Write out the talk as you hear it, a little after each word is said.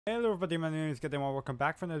Hello everybody, my name is Kadema. Welcome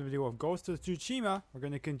back for another video of Ghost of Tsushima. We're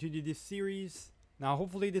going to continue this series. Now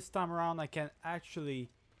hopefully this time around I can actually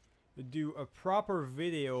do a proper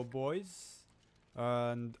video, boys.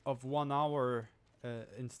 And of 1 hour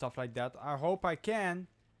and stuff like that. I hope I can.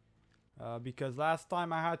 Because last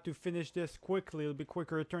time I had to finish this quickly, a little bit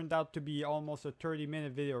quicker. It turned out to be almost a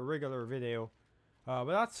 30-minute video, regular video. But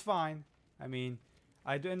that's fine. I mean,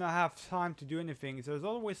 I do not have time to do anything. There's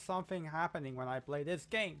always something happening when I play this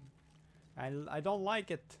game. And I don't like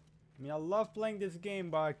it. I mean, I love playing this game,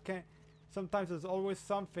 but I can't. Sometimes there's always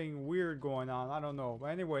something weird going on. I don't know. But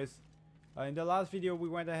anyways, in the last video we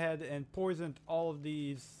went ahead and poisoned all of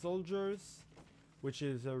these soldiers, which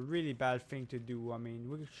is a really bad thing to do. I mean,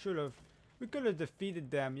 we could have defeated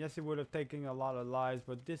them. Yes, it would have taken a lot of lives,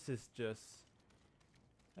 but this is just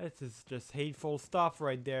hateful stuff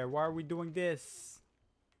right there. Why are we doing this?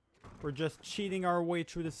 We're just cheating our way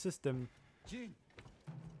through the system. Jin.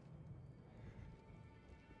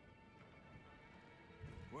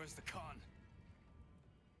 Where's the Khan?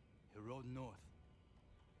 He rode north.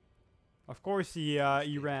 Of course he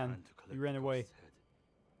ran. He ran away.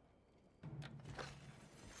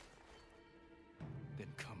 Then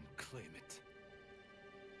come claim it.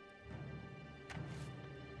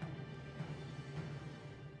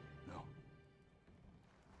 No.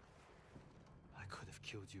 I could have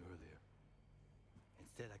killed you earlier.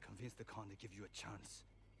 Instead, I convinced the Khan to give you a chance.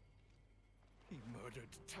 He murdered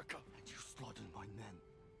Taka. And you slaughtered my men.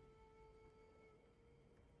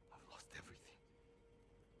 I've lost everything.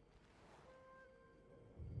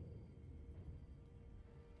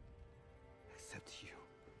 Except you.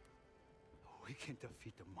 We can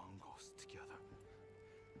defeat the Mongols together.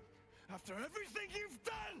 After everything you've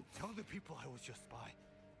done! Tell the people I was your spy.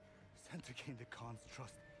 Sent to gain the Khan's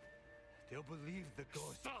trust. They'll believe the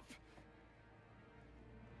ghost. Stop!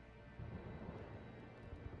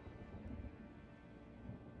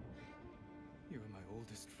 You are my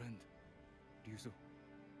oldest friend, Ryuzo.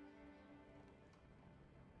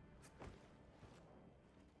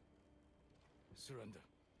 Surrender.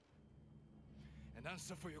 And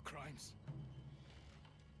answer for your crimes.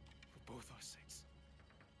 For both our sakes.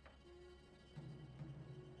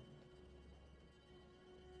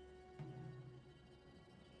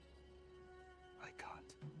 I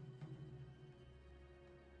can't.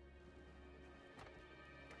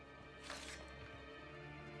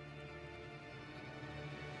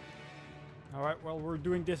 Alright, well, we're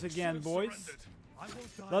doing this again, boys.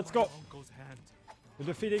 Let's go. We're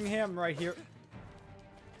defeating him right here.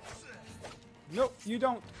 Nope, you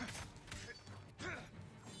don't.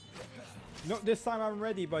 No, this time I'm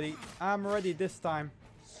ready, buddy. I'm ready this time.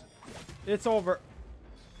 It's over.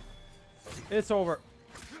 It's over.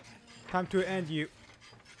 Time to end you.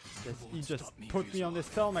 He just put me on this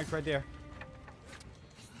stomach right there.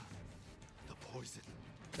 The poison.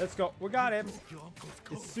 Let's go. We got him.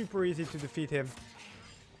 It's super easy to defeat him.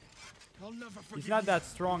 He's not that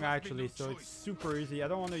strong actually, so it's super easy. I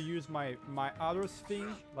don't want to use my other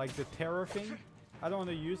thing, like the terror thing. I don't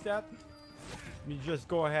want to use that. Let me just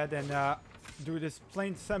go ahead and do this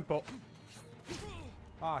plain simple.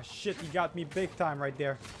 Ah shit, he got me big time right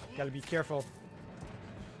there. Gotta be careful.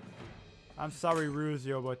 I'm sorry,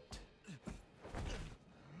 Ryuzo, but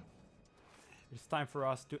it's time for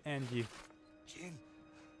us to end you. Jin.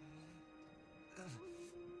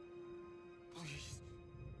 Please.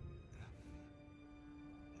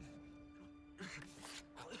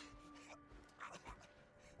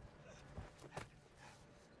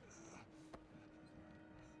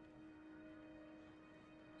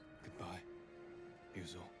 Goodbye,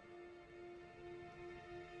 Ryuzo.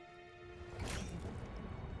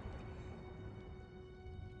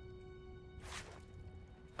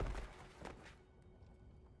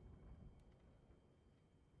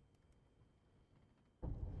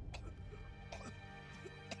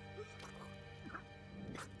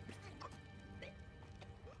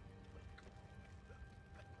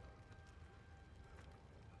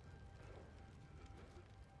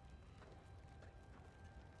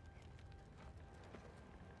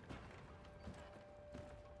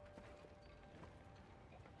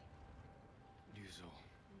 Ryuzo.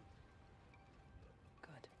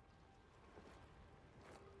 Good.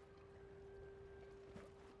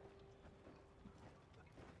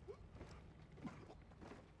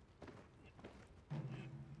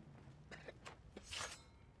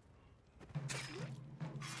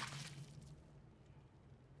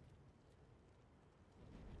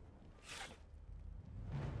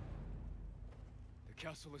 The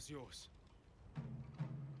castle is yours.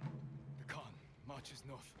 The Khan marches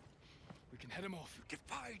north. We can head him off. You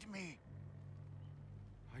defied me.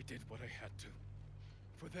 I did what I had to.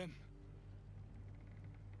 For them.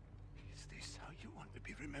 Is this how you want to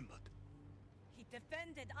be remembered? He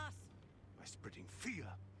defended us. By spreading fear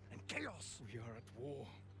and chaos. We are at war.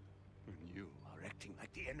 And you are acting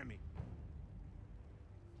like the enemy.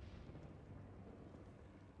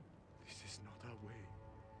 This is not our way.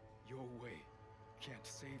 Your way can't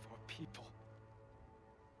save our people.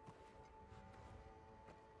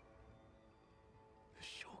 The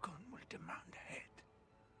Shogun will demand a head.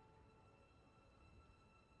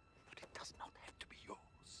 But it does not have to be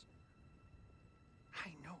yours. I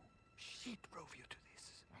know she drove you to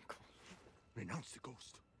this. Uncle. Renounce the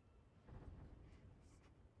ghost.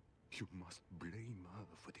 You must blame her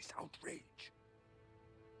for this outrage.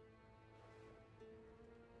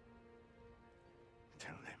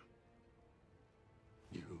 Tell them.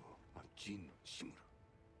 You are Jin Shimura.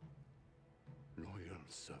 Loyal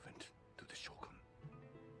servant to the Shogun.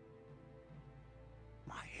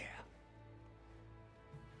 My heir.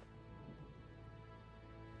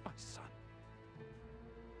 My son.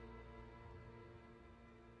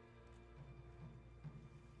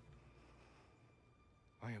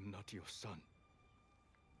 I am not your son.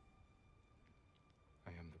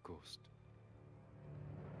 I am the ghost.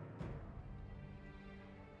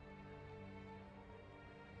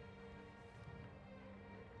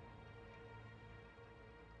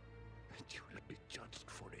 And you will be judged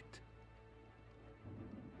for it.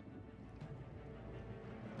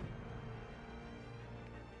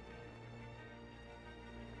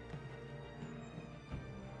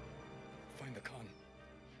 Find the Khan.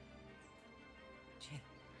 Jin.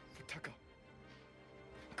 Futaka.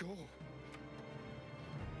 Go.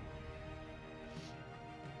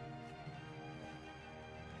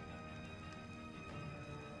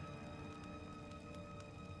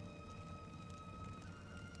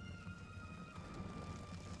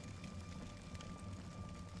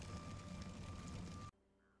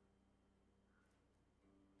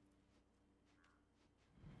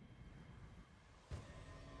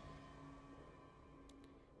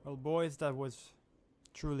 Well, boys, that was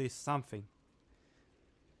truly something.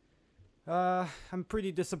 I'm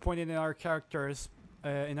pretty disappointed in our characters,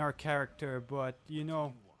 but you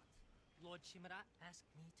know, Lord Shimura asked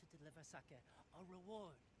me to deliver Sake, a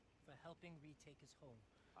reward for helping retake his home.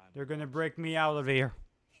 they're gonna break me out of here.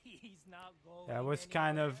 He's not going Yeah, it was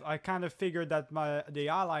I kind of figured that the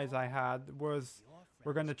allies I had were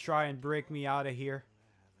gonna try and break me out of here,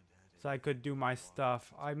 so I could do my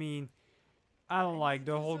stuff. I mean, I don't like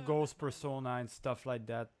the whole ghost persona and stuff like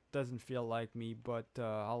that. Doesn't feel like me, but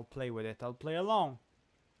I'll play with it. I'll play along.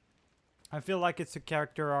 I feel like it's a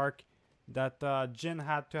character arc that Jin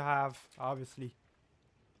had to have, obviously.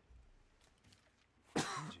 What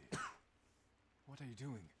are you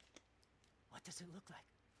doing? What does it look like?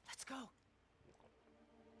 Let's go.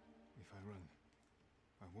 If I run,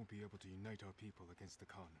 I won't be able to unite our people against the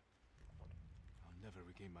Khan. I'll never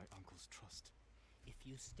regain my uncle's trust. If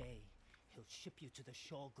you stay, he'll ship you to the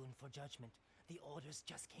Shogun for judgment. The orders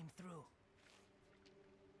just came through.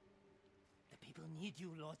 The people need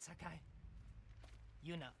you, Lord Sakai.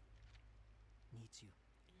 Yuna needs you.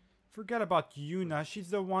 Forget about Yuna. She's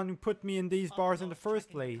the one who put me in these bars in the first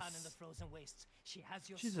place.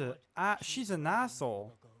 She's an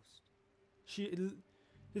asshole.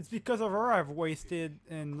 It's because of her I've wasted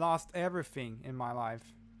and lost everything in my life.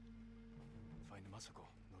 Find Masako,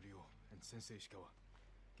 Norio, and Sensei Ishikawa.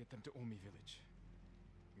 Get them to Omi village.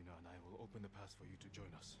 Yuna and I will open the pass for you to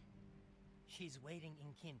join us. She's waiting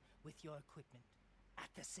in Kin with your equipment at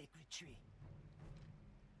the sacred tree.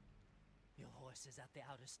 Your horse is at the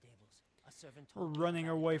outer stables. A servant told We're running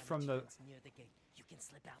away from the near the gate. You can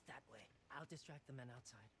slip out that way. I'll distract the men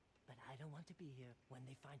outside, but I don't want to be here when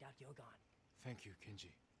they find out you're gone. Thank you,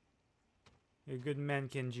 Kenji. You're a good man,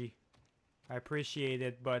 Kenji. I appreciate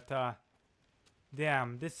it, but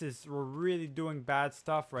damn, we're really doing bad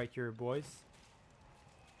stuff right here, boys.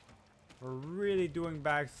 We're really doing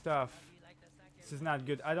bad stuff. This is not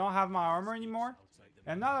good. I don't have my armor anymore.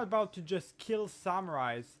 I'm not about to just kill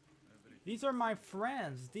samurais. These are my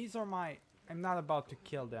friends. I'm not about to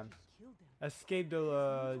kill them. Escape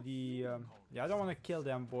yeah, I don't want to kill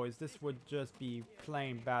them, boys. This would just be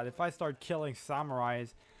plain bad. If I start killing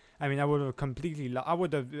samurais, I mean, I would have completely. I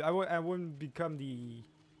wouldn't become the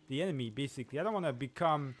enemy. Basically, I don't want to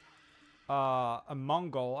become a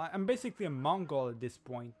Mongol. I'm basically a Mongol at this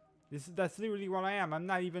point. That's literally what I am. I'm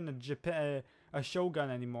not even a shogun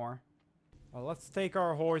anymore. Well, let's take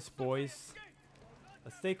our horse, boys.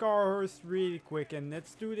 Let's take our horse really quick and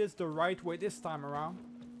let's do this the right way this time around.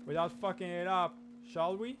 Without fucking it up,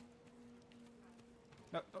 shall we?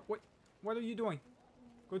 Wait, what are you doing?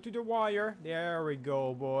 Go to the wire. There we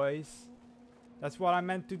go, boys. That's what I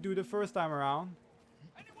meant to do the first time around.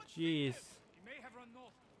 Jeez.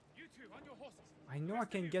 I know I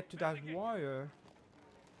can get to that wire.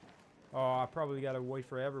 Oh, I probably gotta wait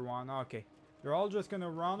for everyone. Okay. They're all just gonna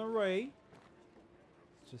run away.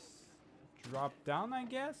 Just drop down, I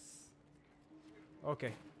guess.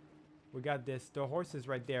 Okay. We got this. The horse is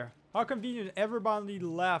right there. How convenient. Everybody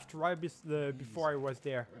left right before I was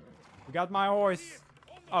there. We got my horse.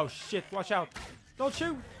 Oh, shit. Watch out. Don't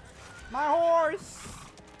shoot. My horse.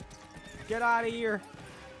 Get out of here.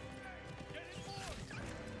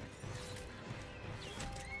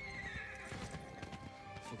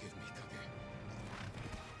 Forgive me, Kage.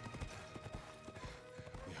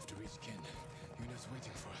 We have to reach Ken. Yuna's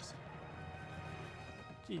waiting for us.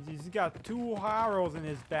 Jeez, he's got 2 arrows in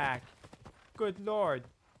his back. Good lord.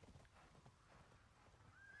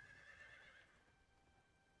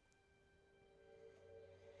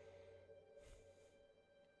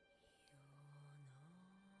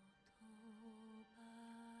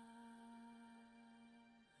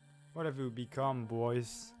 What have we become,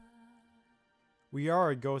 boys? We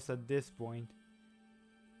are a ghost at this point.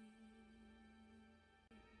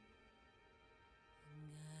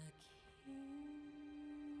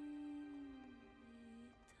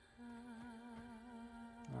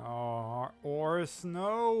 Oh, our horse,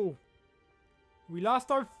 no! We lost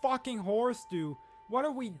our fucking horse, dude. What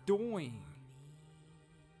are we doing?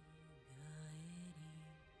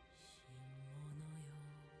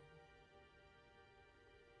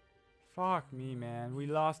 Fuck me, man. We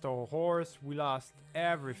lost our horse. We lost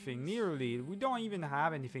everything. Nearly. We don't even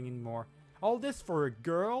have anything anymore. All this for a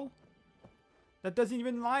girl? That doesn't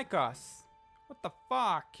even like us. What the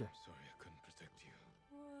fuck? Sorry I couldn't protect you.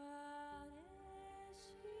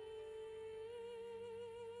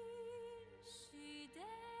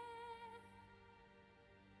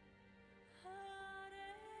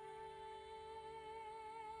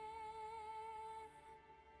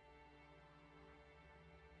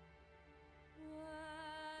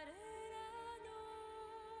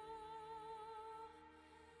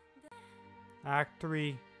 Act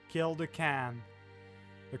 3. Kill the Khan.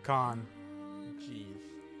 The Khan. Jeez.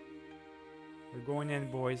 We're going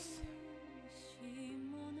in, boys.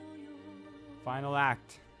 Final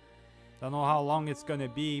act. Don't know how long it's gonna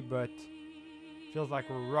be, but feels like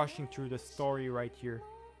we're rushing through the story right here.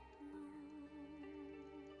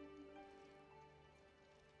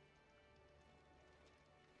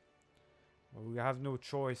 Well, we have no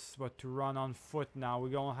choice but to run on foot now.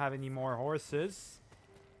 We don't have any more horses.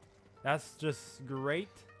 That's just great.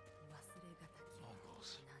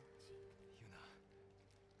 Mongols.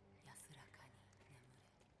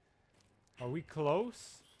 Yuna. Are we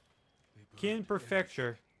close? Kin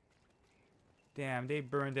Prefecture. Damn, they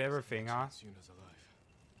burned everything, huh? Yuna's alive.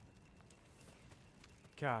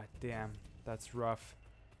 God damn, that's rough.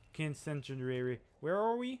 Kin Sanctuary. Where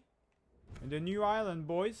are we? In the new island,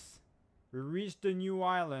 boys. We reached the new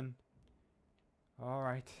island.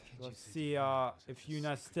 Alright, let's see if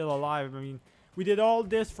Yuna's still alive. I mean, we did all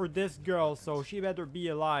this for this girl, so she better be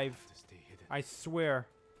alive. I swear.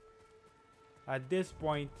 At this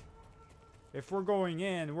point, if we're going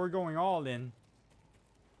in, we're going all in.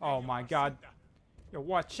 Oh my god. Yo,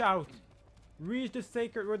 watch out. Reach the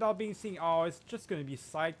sacred without being seen. Oh, it's just gonna be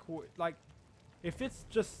side quest. Like, if it's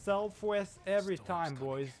just self-quest every time,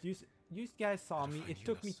 boys. You guys saw me. It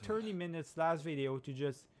took me 30 minutes last video to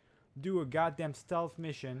just do a goddamn stealth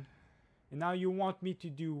mission, and now you want me to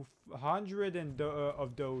do 100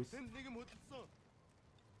 of those.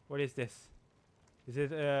 What is this? Is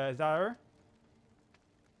it is that her?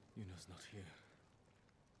 Yuna's not here.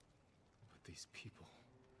 But these people,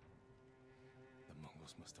 the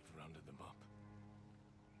Mongols must have rounded them up.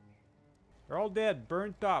 They're all dead,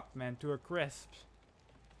 burnt up, man, to a crisp.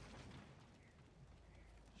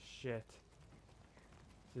 Shit.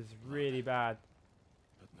 This is really bad.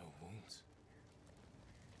 But no wounds.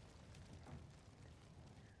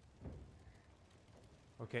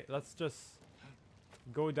 Okay, let's just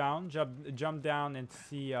go down, jump down and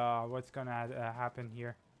see what's gonna happen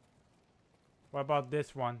here. What about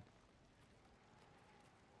this one?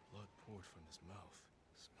 Blood poured from his mouth.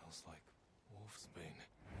 Smells like wolf's bane.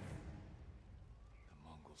 The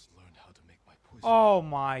Mongols learned how to make my poison. Oh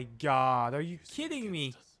my god, are you kidding me?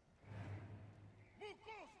 Against us.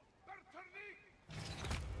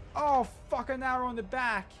 Oh, fuck, an arrow in the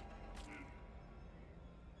back.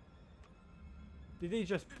 Did they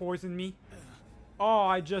just poison me? Oh,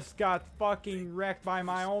 I just got fucking wrecked by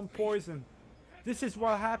my own poison. This is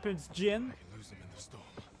what happens, Jin. I can lose them in the storm.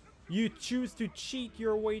 You choose to cheat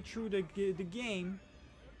your way through the game,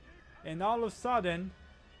 and all of a sudden,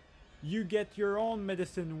 you get your own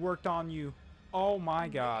medicine worked on you. Oh my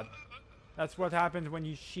god. That's what happens when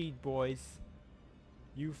you cheat, boys.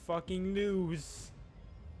 You fucking lose.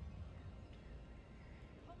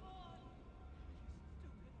 Come on!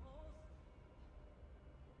 Stupid horse!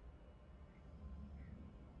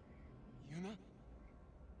 Yuna?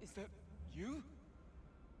 Is that you?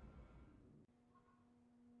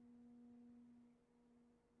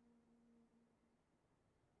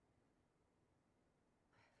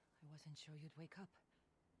 I wasn't sure you'd wake up.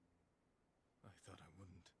 I thought I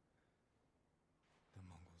wouldn't. The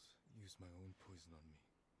Mongols used my own poison on me.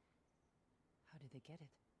 How did they get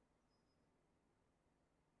it?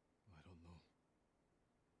 I don't know.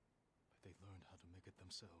 But they learned how to make it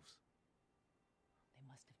themselves. They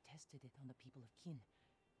must have tested it on the people of Qin.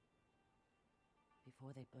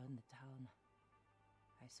 Before they burned the town,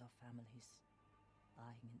 I saw families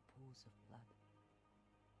lying in pools of blood.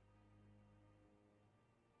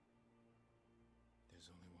 There's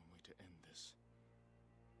only one way to end this.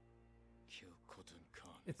 Kill Khotun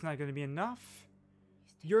Khan. It's not gonna be enough.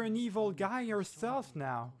 He's You're taking an his evil family guy to a yourself stronghold on the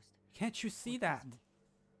now. coast. Can't you see What that? is me?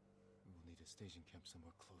 We will need a staging camp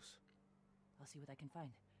somewhere close. I'll see what I can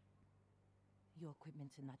find. Your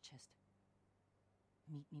equipment's in that chest.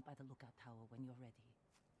 Meet me by the lookout tower when you're ready.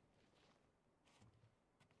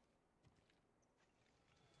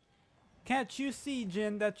 Can't you see,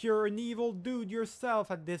 Jin, that you're an evil dude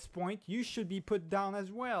yourself at this point? You should be put down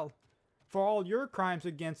as well. For all your crimes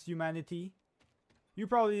against humanity. You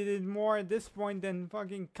probably did more at this point than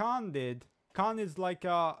fucking Khan did. Khan is like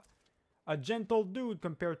a gentle dude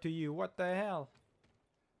compared to you. What the hell?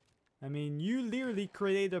 I mean, you literally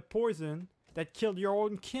created a poison that killed your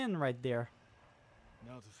own kin right there.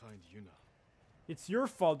 Now to find Yuna. It's your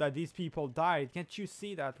fault that these people died. Can't you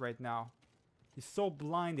see that right now? He's so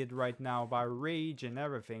blinded right now by rage and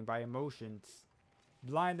everything, by emotions.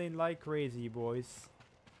 Blinded like crazy, boys.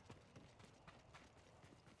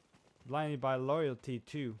 Blinded by loyalty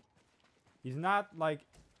too. He's not like...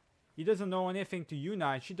 He doesn't know anything to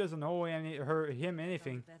Yuna. She doesn't owe him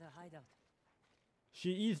anything. Found a better hideout.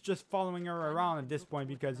 He's just following her around at this point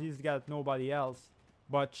because he's got nobody else.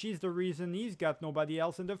 But she's the reason he's got nobody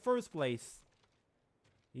else in the first place.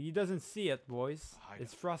 He doesn't see it, boys.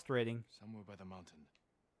 It's frustrating. Somewhere by the mountain.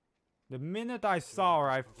 The minute I saw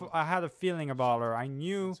her, I had a feeling about her. I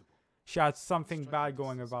knew Sensible. she had something Strike bad the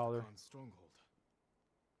going distance of about her. Khan's stronghold.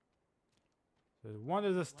 So one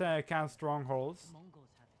of the Khan strongholds. The Mongols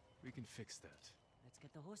have it. We can fix that. Let's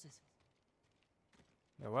get the horses.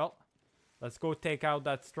 Yeah, well, let's go take out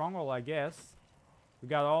that stronghold, I guess. We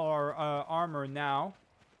got all our armor now.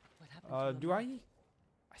 What happened to Do your I? mount?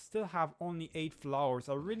 I still have only 8 flowers.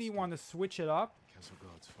 I really want to switch it up. Castle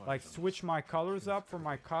guards fired Like on us. switch my colors up for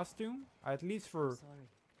my costume. At least for Sorry.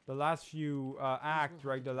 the last few act,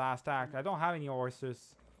 right? The last act. I don't have any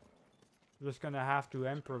horses. We're just gonna have to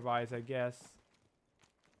improvise, I guess.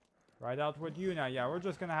 Right out with you now. Yeah, we're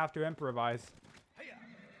just gonna have to improvise.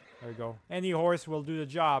 There we go. Any horse will do the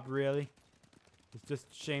job, really. It's just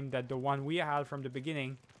a shame that the one we had from the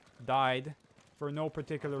beginning died for no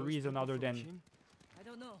particular Those reason people other from than Qin? I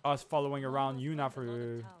don't know. us following around Mongols Yuna burnt a for lot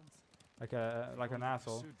of towns. like an Only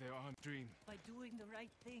asshole. pursued their armed dream. By doing the right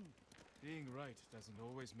thing. Being right doesn't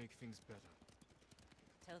always make things better.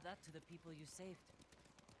 Tell that to the people you saved.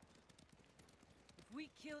 If we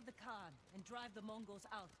kill the Khan and drive the Mongols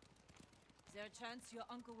out, is there a chance your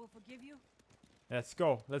uncle will forgive you? Let's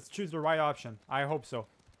go. Let's choose the right option. I hope so.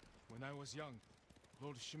 When I was young,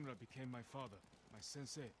 Lord Shimura became my father, my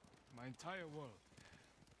sensei, my entire world.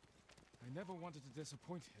 I never wanted to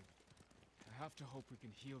disappoint him. I have to hope we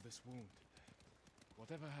can heal this wound.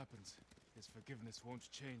 Whatever happens, his forgiveness won't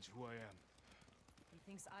change who I am. He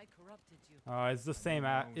thinks I corrupted you. It's the same.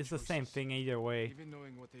 my own It's the same choices. thing either way. Even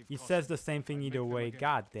knowing what they've He cost says me, the same thing I'd either make them way. again.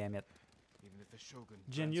 God damn it, Even if the Shogun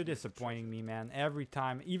Jin, grants you're me the disappointing treasure. me, man. Every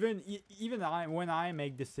time, even when I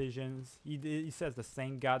make decisions, he says the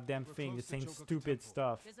same goddamn We're thing, the close to same Chogoku stupid Temple.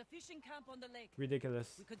 stuff. There's a fishing camp on the lake.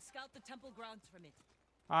 Ridiculous. We could scout the temple grounds from it.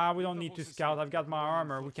 We Leave don't the need to horses scout. here. I've got my We're going on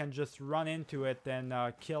armor. We foot. can just run into it and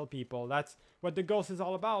kill people. That's what the Ghost is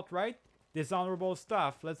all about, right? Dishonorable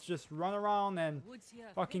stuff. Let's just run around and Woods here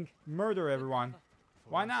are fucking thick. murder Good everyone. cover. For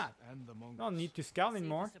Why us not? And the Mongols. Don't need to scout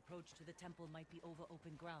anymore. Safest approach to the temple might be over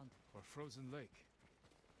open ground. Or frozen lake.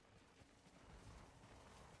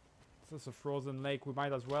 This is a frozen lake. We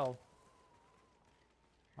might as well.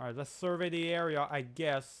 Alright, let's survey the area, I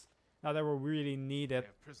guess. Now that we really need They it.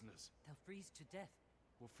 are prisoners. They'll freeze to death.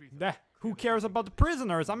 We'll free them. Who Clear the cares building about the and take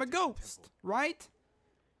prisoners? them I'm a to the ghost, temple. right?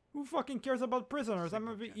 Who fucking cares about prisoners? I'm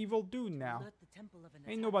an Signal evil dude now. Alert the temple of an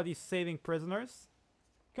Ain't attack. nobody saving prisoners.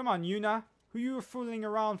 Come on, Yuna. Who you fooling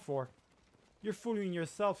around for? You're fooling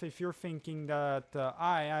yourself if you're thinking that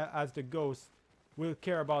as the ghost, will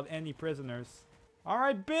care about any prisoners.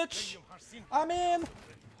 Alright, bitch! I'm in!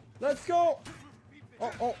 Let's go!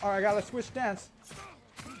 Oh, I gotta switch stance.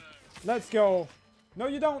 Let's go. No,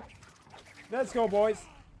 you don't. Let's go, boys.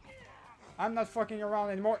 I'm not fucking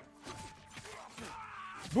around anymore.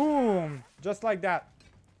 Boom! Just like that.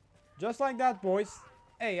 Just like that, boys.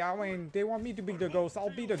 Hey, I mean, they want me to be the ghost. I'll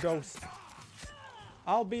be the ghost.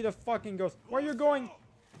 I'll be the fucking ghost. Where you going?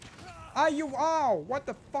 Ow! What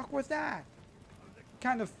the fuck was that?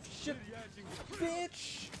 Kind of shit,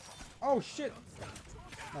 bitch! Oh shit!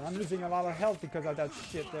 Man, I'm losing a lot of health because of that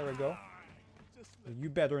shit. There we go. You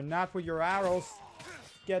better not with your arrows.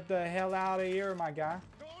 Get the hell out of here, my guy.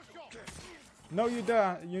 No, you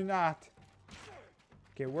don't. You're not.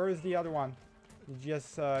 Okay, where is the other one? You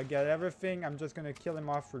just get everything. I'm just gonna kill him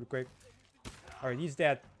off real quick. Alright, he's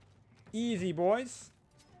dead. Easy, boys.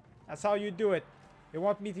 That's how you do it. You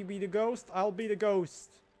want me to be the ghost? I'll be the ghost.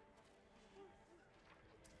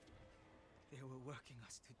 They were working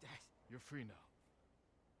us to death. You're free now.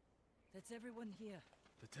 That's everyone here.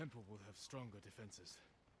 The temple will have stronger defenses.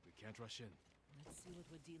 We can't rush in. Let's see what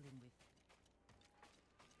we're dealing with.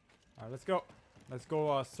 Alright, let's go. Let's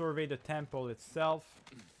go survey the temple itself.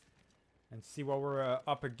 And see what we're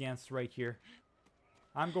up against right here.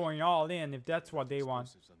 I'm going all in if that's what they want.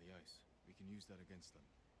 Explosives on the ice. We can use that against them.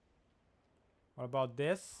 What about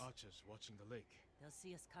this? Archers watching the lake. They'll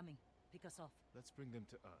see us coming. Pick us off. Let's bring them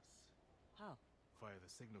to us. How? Fire the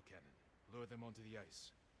signal cannon. Lure them onto the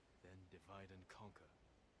ice. Then divide and conquer.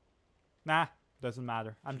 Nah, doesn't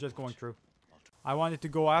matter. I'm just going through. I wanted to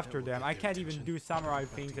go after them. I can't even do samurai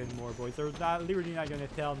things anymore, boys. They're literally not gonna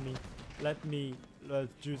tell me. Let me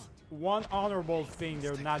just one honorable thing.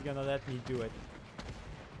 They're not gonna let me do it.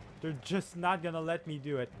 They're just not gonna let me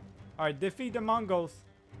do it. Alright, defeat the Mongols.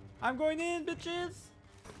 I'm going in, bitches.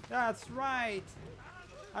 That's right.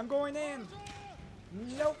 I'm going in.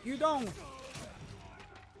 Nope, you don't.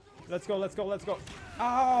 Let's go, let's go, let's go.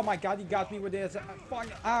 Oh my god, he got me with his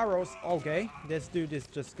fucking arrows. Okay, this dude is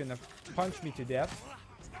just gonna punch me to death.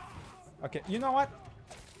 Okay, you know what?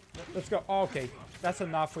 Let's go. Okay, that's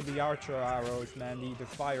enough with the archer arrows, man. The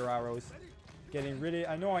fire arrows. Getting really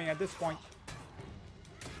annoying at this point.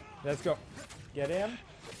 Let's go. Get him.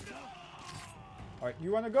 Alright,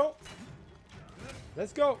 you wanna go?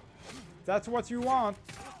 Let's go. That's what you want.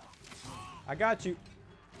 I got you.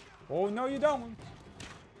 Oh, no you don't.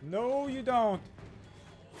 No you don't.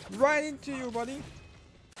 Right into you, buddy.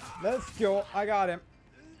 Let's go. I got him.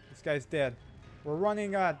 This guy's dead. We're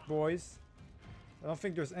running out, boys. I don't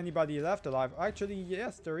think there's anybody left alive. Actually,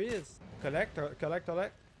 yes, there is. Collect.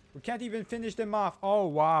 We can't even finish them off. Oh,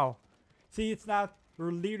 wow. See, it's not...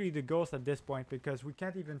 We're literally the ghost at this point because we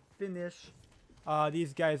can't even finish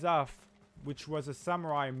these guys off. Which was a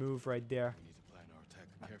samurai move right there. We need to plan our attack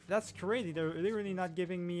carefully. That's crazy. They're literally not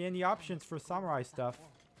giving me any options for samurai stuff.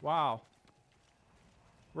 Wow.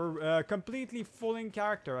 We're completely full in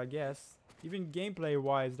character, I guess. Even gameplay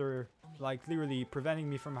wise, they're like literally preventing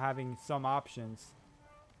me from having some options.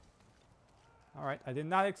 Alright, I did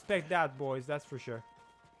not expect that, boys, that's for sure.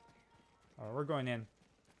 Alright, we're going in.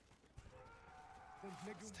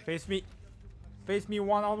 Face me. Face me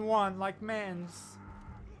one-on-one like mans.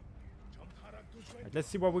 Right, let's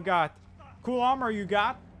see what we got. Cool armor you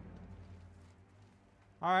got.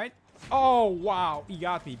 Alright. Oh, wow. He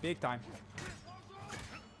got me big time.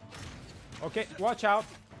 Okay, watch out.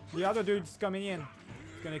 The other dude's coming in.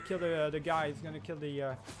 He's gonna kill the guy. He's gonna kill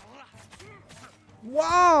the...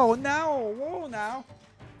 Wow! Now! Whoa, now!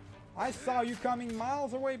 I saw you coming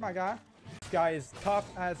miles away, my guy. This guy is tough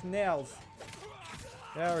as nails.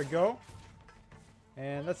 There we go.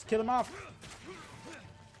 And let's kill him off.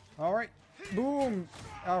 Alright. Boom!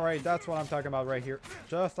 Alright, that's what I'm talking about right here.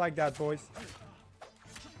 Just like that, boys.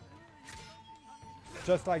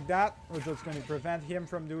 Just like that. We're just going to prevent him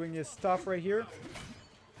from doing his stuff right here.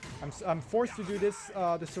 I'm forced to do this.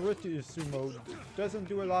 The Surutu mode doesn't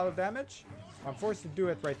do a lot of damage. I'm forced to do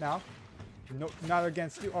it right now. No, not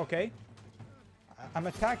against you. Okay. I'm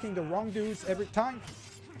attacking the wrong dudes every time.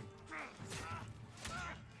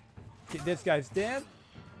 Okay, this guy's dead.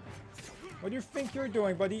 What do you think you're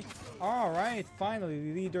doing, buddy? Alright, finally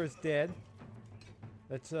the leader's dead.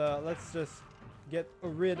 Let's just get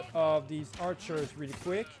rid of these archers really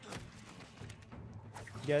quick.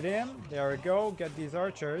 Get in. There we go. Get these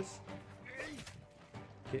archers.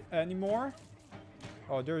 Okay, any more?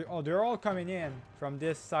 Oh, they're all coming in from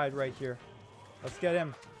this side right here. Let's get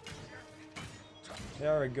him.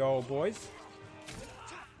 There we go, boys.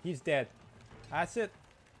 He's dead. That's it.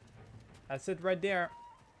 That's it right there.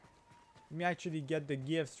 Let me actually get the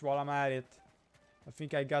gifts while I'm at it. I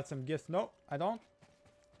think I got some gifts. No, I don't.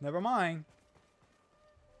 Never mind.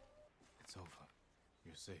 It's over.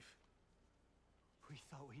 You're safe. We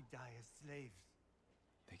thought we'd die as slaves.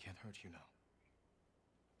 They can't hurt you now.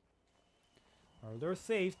 Well, they're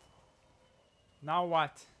safe. Now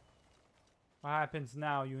what? What happens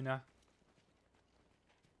now, Yuna?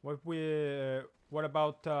 What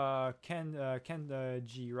about Ken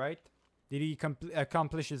G, right? Did he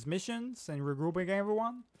accomplish his missions and regrouping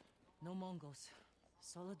everyone? No Mongols.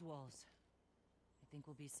 Solid walls. I think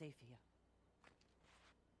we'll be safe here.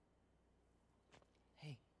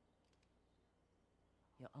 Hey.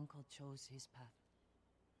 Your uncle chose his path.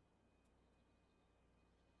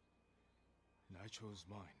 And I chose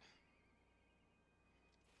mine.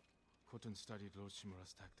 Khotun studied Lord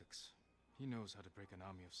Shimura's tactics. He knows how to break an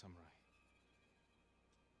army of samurai.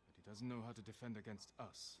 But he doesn't know how to defend against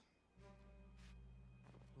us.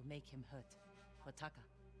 We'll make him hurt. For Taka.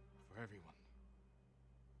 For everyone.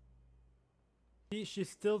 She's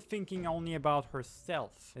still thinking only about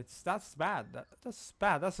herself. That's bad. That's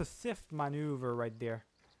bad. That's a Sith maneuver right there.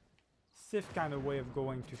 Sith kind of way of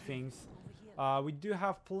going to things. We do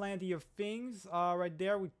have plenty of things right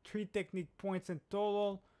there with 3 technique points in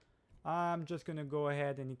total. I'm just gonna go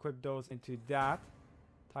ahead and equip those into that.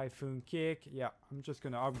 Typhoon kick. Yeah, I'm just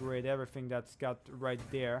gonna upgrade everything that's got right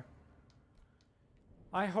there.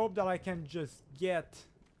 I hope that I can just get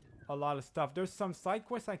a lot of stuff. There's some side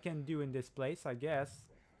quests I can do in this place, I guess.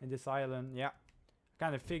 In this island, yeah.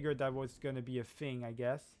 Kind of figured that was gonna be a thing, I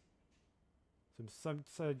guess. Some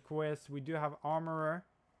side quests. We do have armorer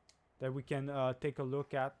that we can take a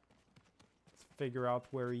look at. Let's figure out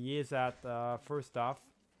where he is at first off.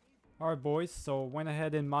 Alright boys, so went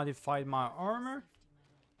ahead and modified my armor.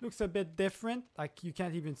 Looks a bit different, like you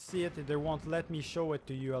can't even see it, they won't let me show it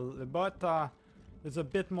to you, but there's a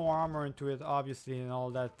bit more armor into it obviously and all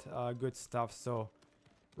that good stuff, so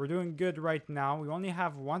we're doing good right now. We only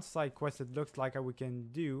have one side quest it looks like we can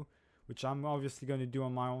do, which I'm obviously going to do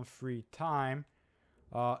on my own free time.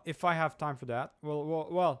 If I have time for that.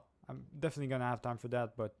 Well, I'm definitely going to have time for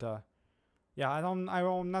that, but yeah, I'm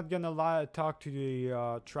not gonna talk to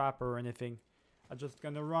the trapper or anything. I'm just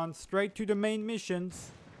gonna run straight to the main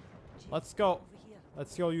missions. Let's go.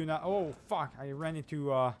 Let's go, Yuna. Oh fuck! I ran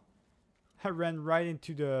into I ran right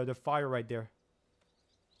into the fire right there.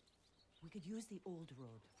 We could use the old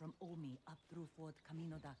road from Omi up through Fort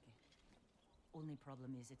Kaminodake. Only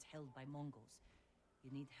problem is it's held by Mongols.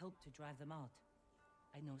 You need help to drive them out.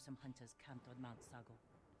 I know some hunters camped on Mount Sago.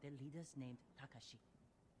 Their leader's named Takashi.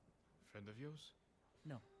 Friend of yours?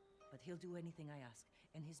 No, but he'll do anything I ask,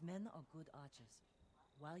 and his men are good archers.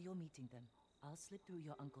 While you're meeting them, I'll slip through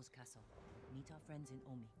your uncle's castle. Meet our friends in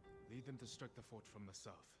Omi. Lead them to strike the fort from the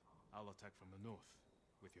south. I'll attack from the north,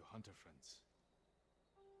 with your hunter friends.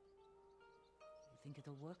 You think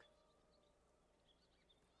it'll work?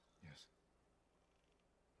 Yes.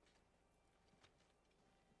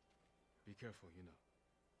 Be careful, you know.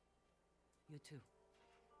 You too.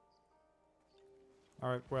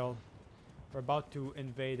 Alright, well, we're about to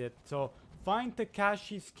invade it. So, find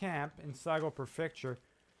Takashi's camp in Sago Prefecture.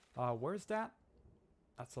 Where's that?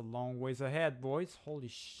 That's a long ways ahead, boys. Holy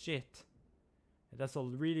shit. That's a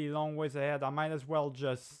really long ways ahead. I might as well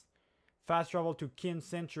just fast travel to Kin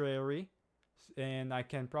Sanctuary. And I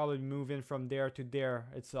can probably move in from there to there.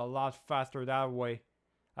 It's a lot faster that way,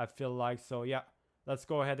 I feel like. So, yeah, let's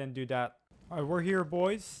go ahead and do that. Alright, we're here,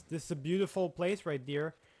 boys. This is a beautiful place right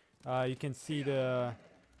there. You can see the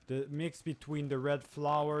mix between the red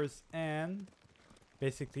flowers and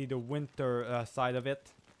basically the winter side of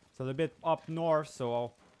it. It's a little bit up north,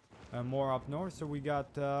 so more up north. So we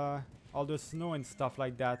got all the snow and stuff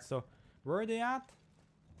like that. So where are they at?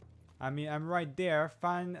 I mean, I'm right there.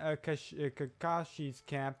 Find Kakashi's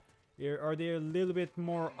camp. Are they a little bit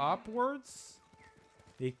more upwards?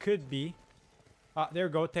 They could be. Ah, there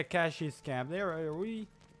we go. Takashi's camp. There we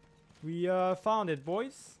found it,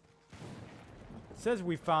 boys. It says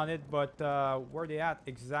we found it, but where they at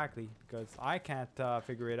exactly? Because I can't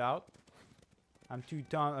figure it out. I'm too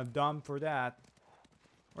dumb for that.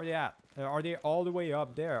 Where they at? Are they all the way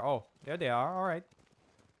up there? Oh, there they are. All right.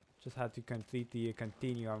 Just had to completely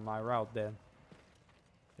continue on my route then.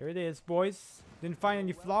 There it is, boys. Didn't find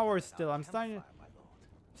any flowers still. I'm starting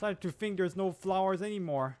to think there's no flowers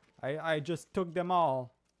anymore. I just took them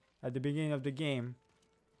all at the beginning of the game.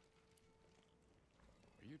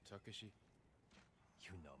 Are you Takashi?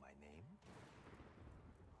 You know my name?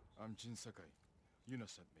 I'm Jin Sakai. Yuna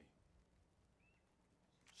sent me.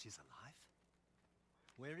 She's alive?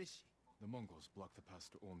 Where is she? The Mongols blocked the pass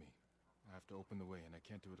to Omi. I have to open the way and I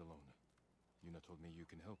can't do it alone. Yuna told me you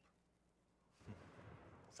can help.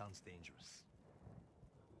 Sounds dangerous.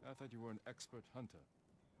 I thought you were an expert hunter,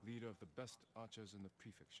 leader of the best archers in the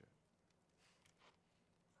prefecture.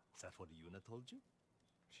 Is that what Yuna told you?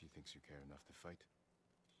 She thinks you care enough to fight.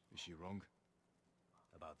 Is she wrong?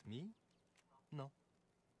 About me? No.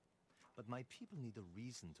 But my people need a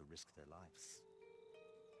reason to risk their lives.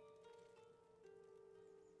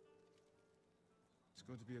 It's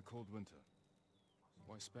going to be a cold winter.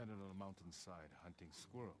 Why spend it on a mountainside hunting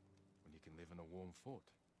squirrel when you can live in a warm fort?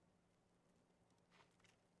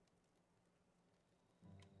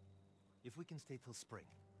 If we can stay till spring,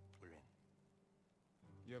 we're in.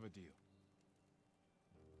 You have a deal.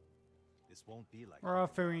 This won't be like... We're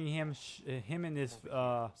offering him, him and his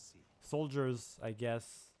soldiers, I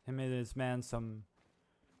guess, him and his men, some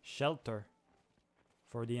shelter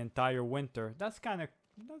for the entire winter. That's kind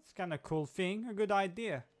of cool thing. A good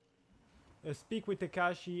idea. Speak with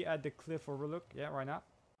Takashi at the cliff overlook. Yeah, why not?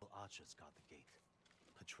 Archers guard the gate.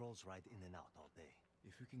 Patrols ride in and out all day.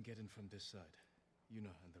 If we can get in from this side,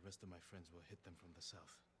 Yuna and the rest of my friends will hit them from the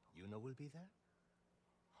south. Yuna will be there?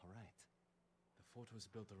 All right. The fort was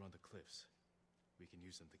built around the cliffs. We can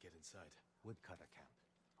use them to get inside. Woodcutter camp.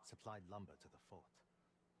 Supplied lumber to the fort.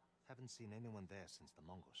 Haven't seen anyone there since the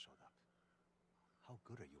Mongols showed up. How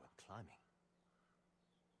good are you at climbing?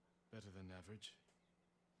 Better than average.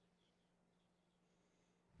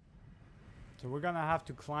 So we're gonna have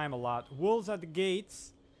to climb a lot. Wolves at the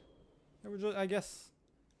gates. I guess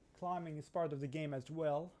climbing is part of the game as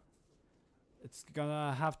well. It's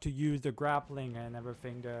gonna have to use the grappling and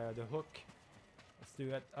everything, the hook. Let's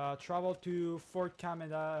do it. Travel to Fort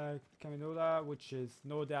Kaminoda, which is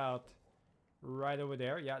no doubt right over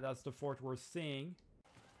there. Yeah, that's the fort we're seeing.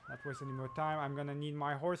 Not waste any more time. I'm gonna need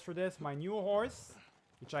my horse for this. My new horse,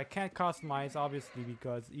 which I can't customize obviously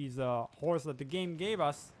because he's a horse that the game gave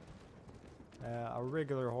us. A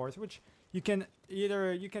regular horse, which you can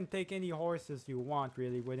take any horses you want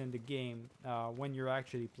really within the game when you're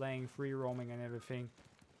actually playing free roaming and everything.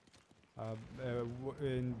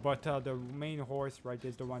 But the main horse, right,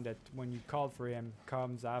 is the one that when you call for him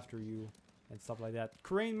comes after you and stuff like that.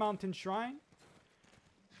 Crane Mountain Shrine.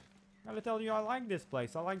 I gotta tell you, I like this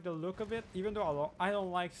place. I like the look of it, even though I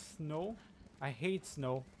don't like snow. I hate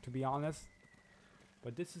snow, to be honest.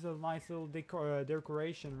 But this is a nice little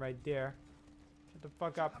decoration right there. Shut the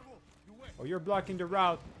fuck up. Oh, you're blocking the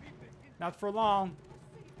route. Not for long.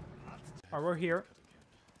 Alright, we're here.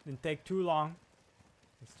 Didn't take too long.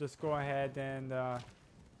 Let's just go ahead and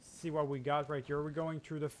see what we got right here. Are we going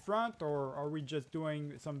through the front or are we just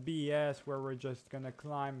doing some BS where we're just gonna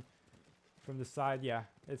climb from the side? Yeah,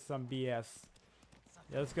 it's some BS.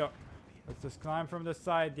 Yeah, let's go. Let's just climb from the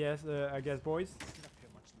side, yes, I guess, boys.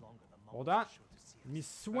 Hold on. Let me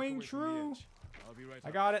swing through. I'll be right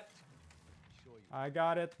I got it. I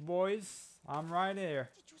got it, boys. I'm right here.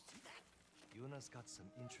 Yuna's got some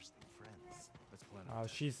interesting friends. Let's plan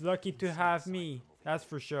She's lucky to have me. That's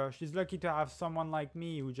for sure. She's lucky to have someone like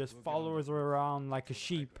me who just follows her around like a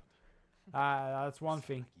sheep. That's one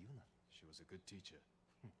thing. She was a good teacher.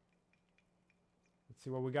 Let's see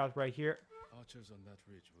what we got right here. Archers on that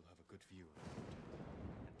ridge will have a good view of the fort.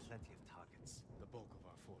 And plenty of targets. The bulk of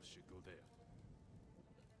our force should go there.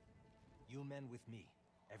 You men with me.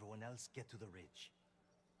 Everyone else get to the ridge.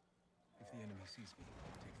 If the enemy sees me,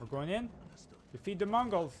 We're going in. Understood. Defeat the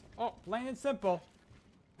Mongols. Oh, plain and simple.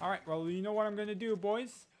 Alright, well, you know what I'm gonna do,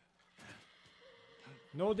 boys.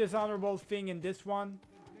 No dishonorable thing in this one.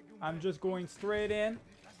 I'm just going straight in.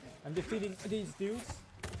 I'm defeating these dudes.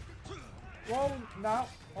 Whoa, now,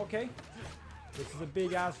 okay. This is a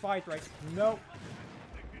big ass fight, right? No.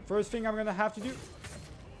 First thing I'm gonna have to do.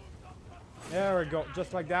 There we go,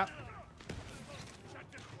 just like that.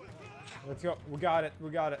 Let's go. We got it.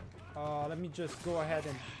 We got it. Let me just go ahead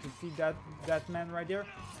and defeat that man right there.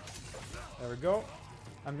 There we go.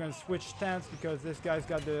 I'm gonna switch stance because this guy's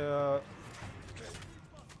got the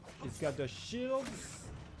he's got the shields.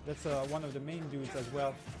 That's one of the main dudes as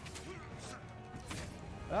well.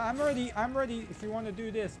 I'm ready. I'm ready. If you want to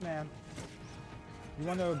do this, man. You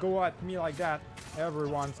want to go at me like that?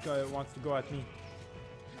 Everyone wants to go at me.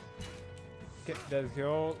 Okay, let's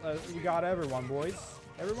go. We got everyone, boys.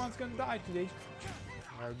 Everyone's gonna die today.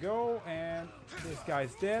 There we go, and this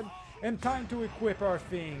guy's dead. And time to equip our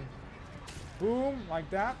thing. Boom, like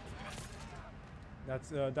that. That's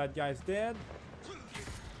that guy's dead.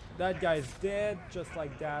 That guy's dead, just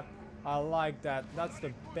like that. I like that. That's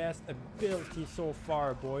the best ability so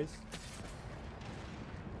far, boys.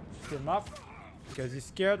 Shoot him up because he's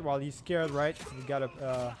scared. While he's scared, right? We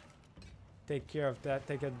gotta take care of that.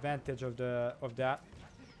 Take advantage of that.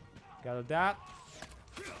 Got that.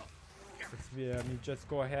 Let me just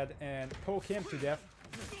go ahead and poke him to death.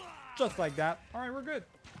 Just like that. Alright, we're good.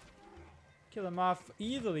 Kill him off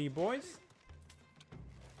easily, boys.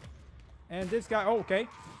 And this guy, oh, okay.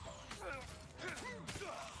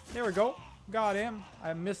 There we go. Got him.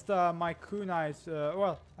 I missed my kunai's,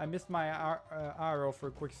 well, I missed my arrow for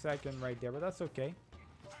a quick second right there, but that's okay.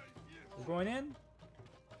 We're going in.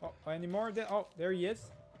 Oh, any more? Oh, there he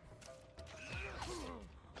is.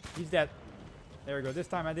 He's dead. There we go. This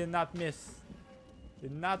time I did not miss.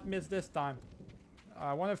 Did not miss this time.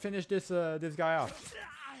 I want to finish this this guy off.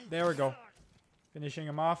 There we go. Finishing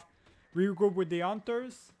him off. Regroup with the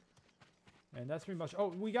hunters. And that's pretty much... Oh,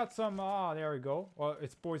 we got some... Ah, there we go. Well,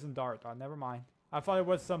 it's poison dart. Oh, never mind. I thought it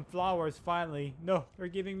was some flowers finally. No, they're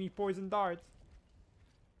giving me poison darts.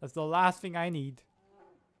 That's the last thing I need.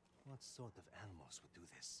 What sort of animals would do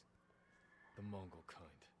this? The Mongol kind.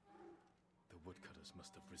 The woodcutters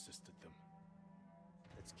must have resisted them.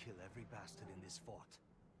 Let's kill every bastard in this fort.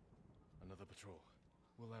 Another patrol.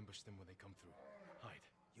 We'll ambush them when they come through. Hide.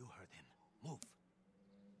 You heard him. Move.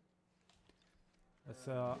 Let's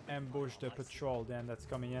ambush the patrol then that's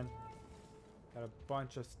coming in. Got a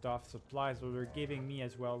bunch of stuff. Supplies that they're giving me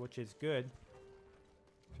as well, which is good.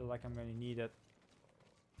 Feel like I'm gonna need it.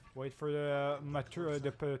 Wait for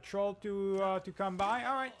the patrol to come by.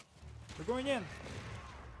 Alright. We're going in.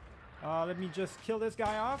 Let me just kill this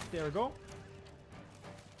guy off. There we go.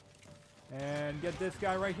 And get this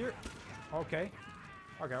guy right here. Okay.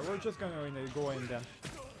 Okay, we're just gonna go in then.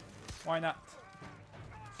 Why not?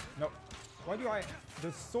 Nope. Why do I...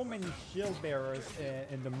 There's so many shield bearers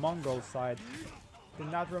in the Mongol side.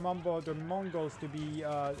 Did not remember the Mongols to be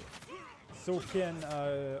so keen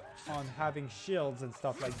on having shields and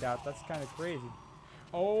stuff like that. That's kind of crazy.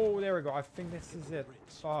 Oh, there we go. I think this is it.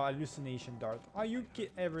 Oh, hallucination dart. Are you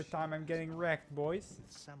kidding? Every time I'm getting wrecked, boys.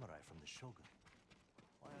 The samurai from the Shogun.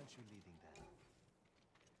 Why aren't you leading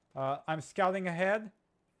them? I'm scouting ahead.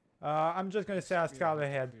 I'm just gonna say I scout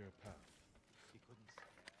ahead. He couldn't say that.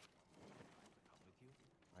 Come with you?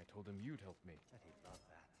 I told him you'd help me. That he'd love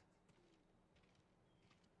that.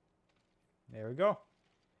 There we go.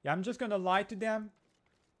 Yeah, I'm just gonna lie to them.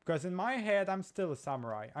 Because in my head, I'm still a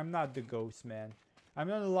samurai. I'm not the ghost, man. I'm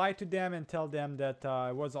gonna lie to them and tell them that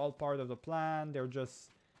it was all part of the plan. They're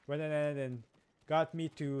just went ahead and got me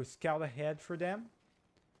to scout ahead for them.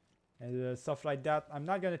 And stuff like that. I'm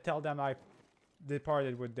not gonna tell them I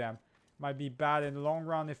departed with them. Might be bad in the long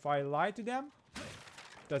run if I lie to them.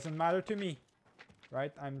 Doesn't matter to me.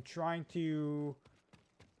 Right? I'm trying to...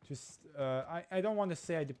 I don't want to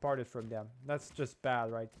say I departed from them. That's just bad,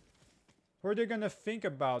 right? What are they gonna think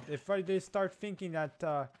about? If they start thinking that...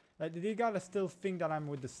 like they gotta still think that I'm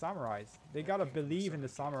with the samurais. They gotta believe in the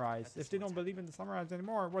samurais. If they don't believe in the samurais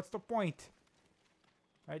anymore, what's the point?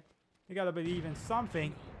 Right? They gotta believe in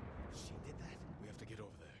something. She did that. We have to get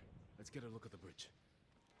over there. Let's get a look at the bridge.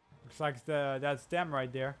 Looks like that's them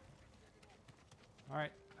right there.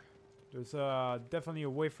 Alright. There's definitely a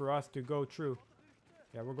way for us to go through.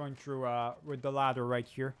 Yeah, we're going through with the ladder right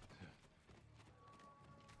here.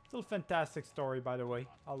 Still a fantastic story, by the way.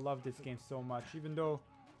 I love this game so much. Even though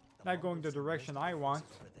not going the direction I want,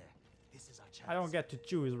 I don't get to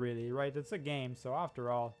choose really, right? It's a game, so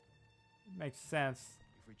after all, it makes sense.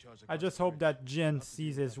 I just hope that Jin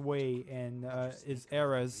sees his way and his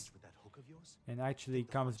errors and actually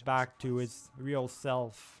comes back to his real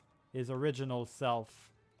self, his original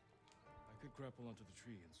self. I could grapple onto the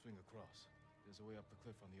tree and swing across. There's a way up the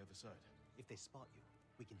cliff on the other side. If they spot you,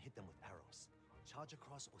 we can hit them with arrows. Charge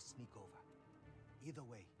across or sneak over. Either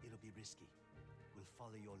way, it'll be risky. We'll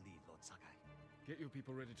follow your lead, Lord Sakai. Get your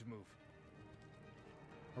people ready to move.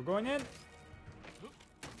 We're going in.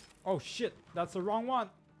 Oh shit, that's the wrong one.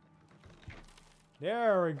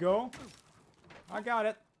 There we go. I got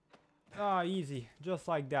it. Ah, easy. Just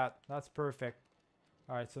like that. That's perfect.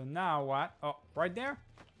 Alright, so now what? Oh, right there?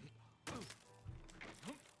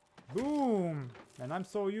 Boom! And I'm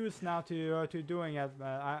so used now to doing it.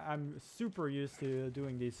 I'm super used to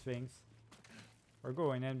doing these things. We're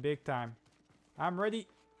going in big time. I'm ready.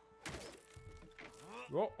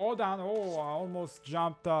 Oh, hold on. Oh, I almost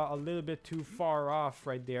jumped a little bit too far off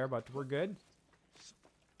right there, but we're good.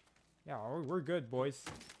 Yeah, we're good, boys.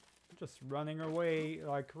 Just running away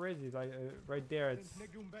like crazy, like right there. It's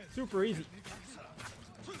super easy.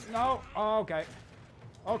 No. Oh, okay.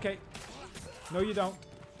 Okay. No, you don't.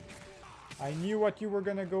 I knew what you were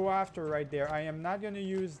gonna go after right there. I am not gonna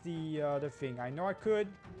use the thing. I know I could.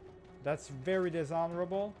 That's very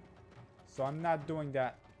dishonorable. So I'm not doing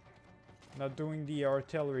that. Not doing the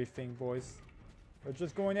artillery thing, boys. We're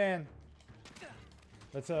just going in.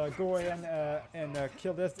 Let's go in and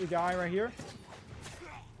kill this guy right here.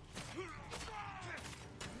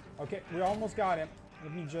 Okay, we almost got him.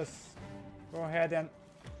 Let me just go ahead and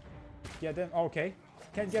get them. Okay.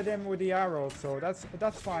 Can't get them with the arrow, so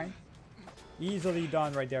that's fine. Easily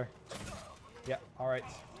done right there. Yeah, alright.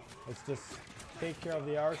 Let's just take care of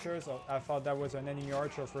the archers. Oh, I thought that was an enemy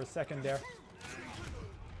archer for a second there.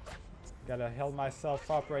 Gotta heal myself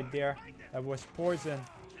up right there. That was poison.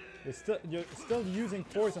 You're still using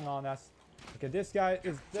poison on us. Okay, this guy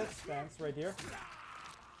is death stance right here.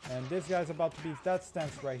 And this guy's about to be death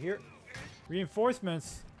stance right here.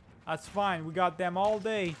 Reinforcements. That's fine. We got them all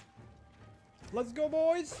day. Let's go,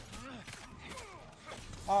 boys.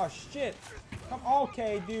 Oh, shit. Come,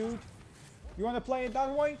 okay, dude. You want to play it that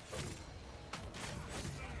way?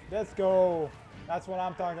 Let's go. That's what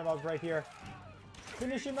I'm talking about right here.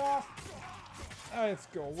 Finish him off. Let's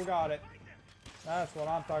go. We got it. That's what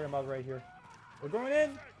I'm talking about right here. We're going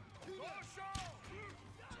in.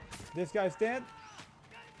 This guy's dead.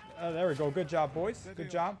 There we go. Good job, boys. Good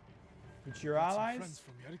job. It's your allies.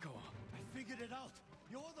 I figured it out.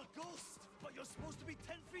 You're the ghost, but you're supposed to be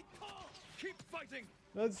 10 feet tall. Keep fighting.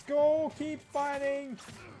 Let's go. Keep fighting.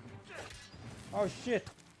 Oh, shit.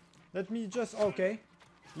 Let me just... Okay.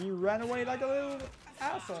 He ran away like a little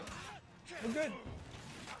asshole. We're good.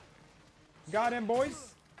 Got him,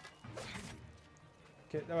 boys.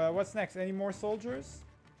 Okay, what's next? Any more soldiers?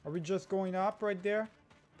 Are we just going up right there?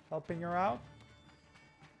 Helping her out?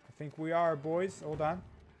 I think we are, boys. Hold on.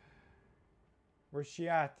 Where's she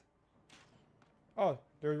at? Oh,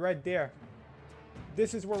 they're right there.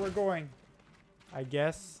 This is where we're going. I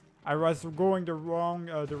guess. I was going the wrong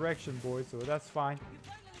direction, boys, so that's fine.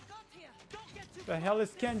 What the hell is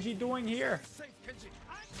Kenji doing here?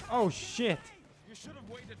 Oh, shit. You should have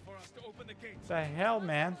waited for us to open the gates. The hell,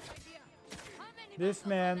 man? This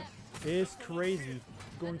man is crazy.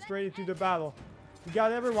 Going straight into the battle. We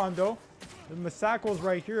got everyone, though. The Masako's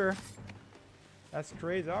right here. That's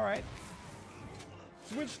crazy. Alright.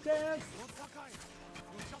 Switch dance.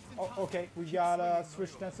 Oh, okay. We got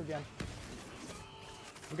switch dance again.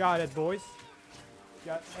 We got it, boys.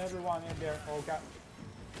 Got everyone in there. Oh, got...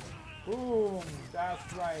 Boom.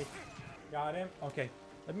 That's right. Got him. Okay.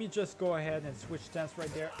 Let me just go ahead and switch stance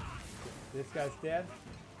right there. This guy's dead.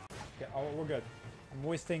 Okay, oh, we're good. I'm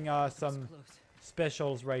wasting some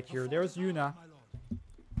specials right here. There's Yuna.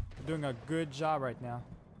 Doing a good job right now.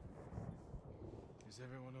 Is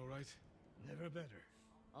everyone alright? Never better.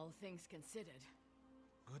 All things considered.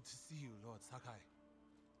 Good to see you, Lord Sakai.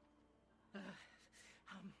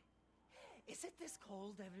 Is it this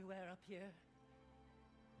cold everywhere up here?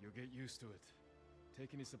 You'll get used to it.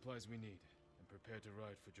 Take any supplies we need, and prepare to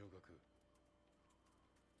ride for Jogaku.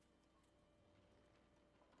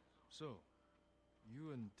 So,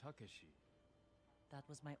 you and Takeshi, That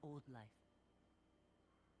was my old life.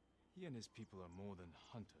 he and his people are more than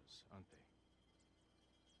hunters, aren't they?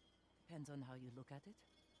 Depends on how you look at it.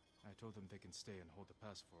 I told them they can stay and hold the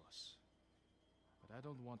pass for us. But I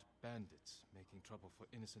don't want bandits making trouble for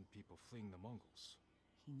innocent people fleeing the Mongols.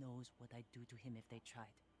 He knows what I'd do to him if they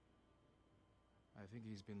tried. I think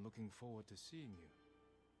he's been looking forward to seeing you.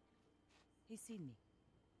 He's seen me.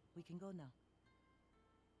 We can go now.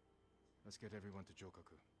 Let's get everyone to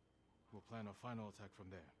Jogaku. We'll plan our final attack from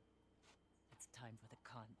there. It's time for the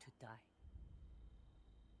Khan to die.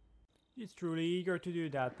 She's truly eager to do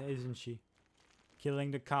that, isn't she?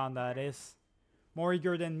 Killing the Khan, that is. More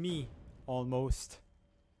eager than me, almost.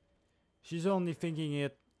 She's only thinking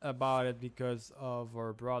about it because of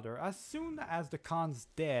her brother. As soon as the Khan's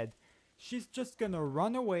dead, she's just gonna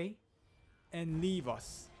run away and leave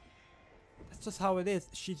us. That's just how it is.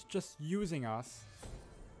 She's just using us.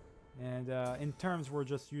 And in terms, we're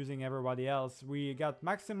just using everybody else. We got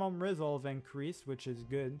maximum resolve increase, which is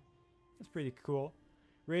good. That's pretty cool.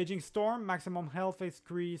 Raging Storm, maximum health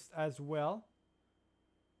increased as well.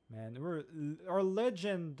 Man, our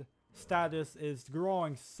legend status is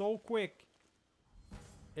growing so quick.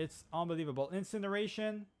 It's unbelievable.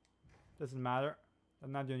 Incineration, doesn't matter.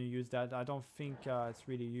 I'm not going to use that. I don't think it's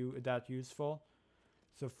really that useful.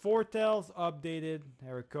 So Foretell's updated.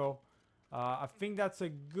 There we go. I think that's a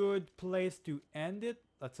good place to end it.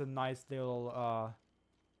 That's a nice little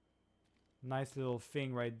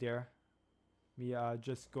thing right there. Me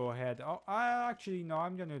just go ahead. Oh, actually no,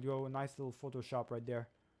 I'm gonna go a nice little Photoshop right there.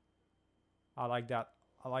 I like that.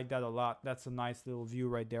 I like that a lot. That's a nice little view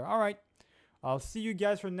right there. All right. I'll see you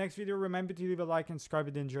guys for the next video. Remember to leave a like and subscribe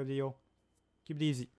if you enjoyed the video. Keep it easy.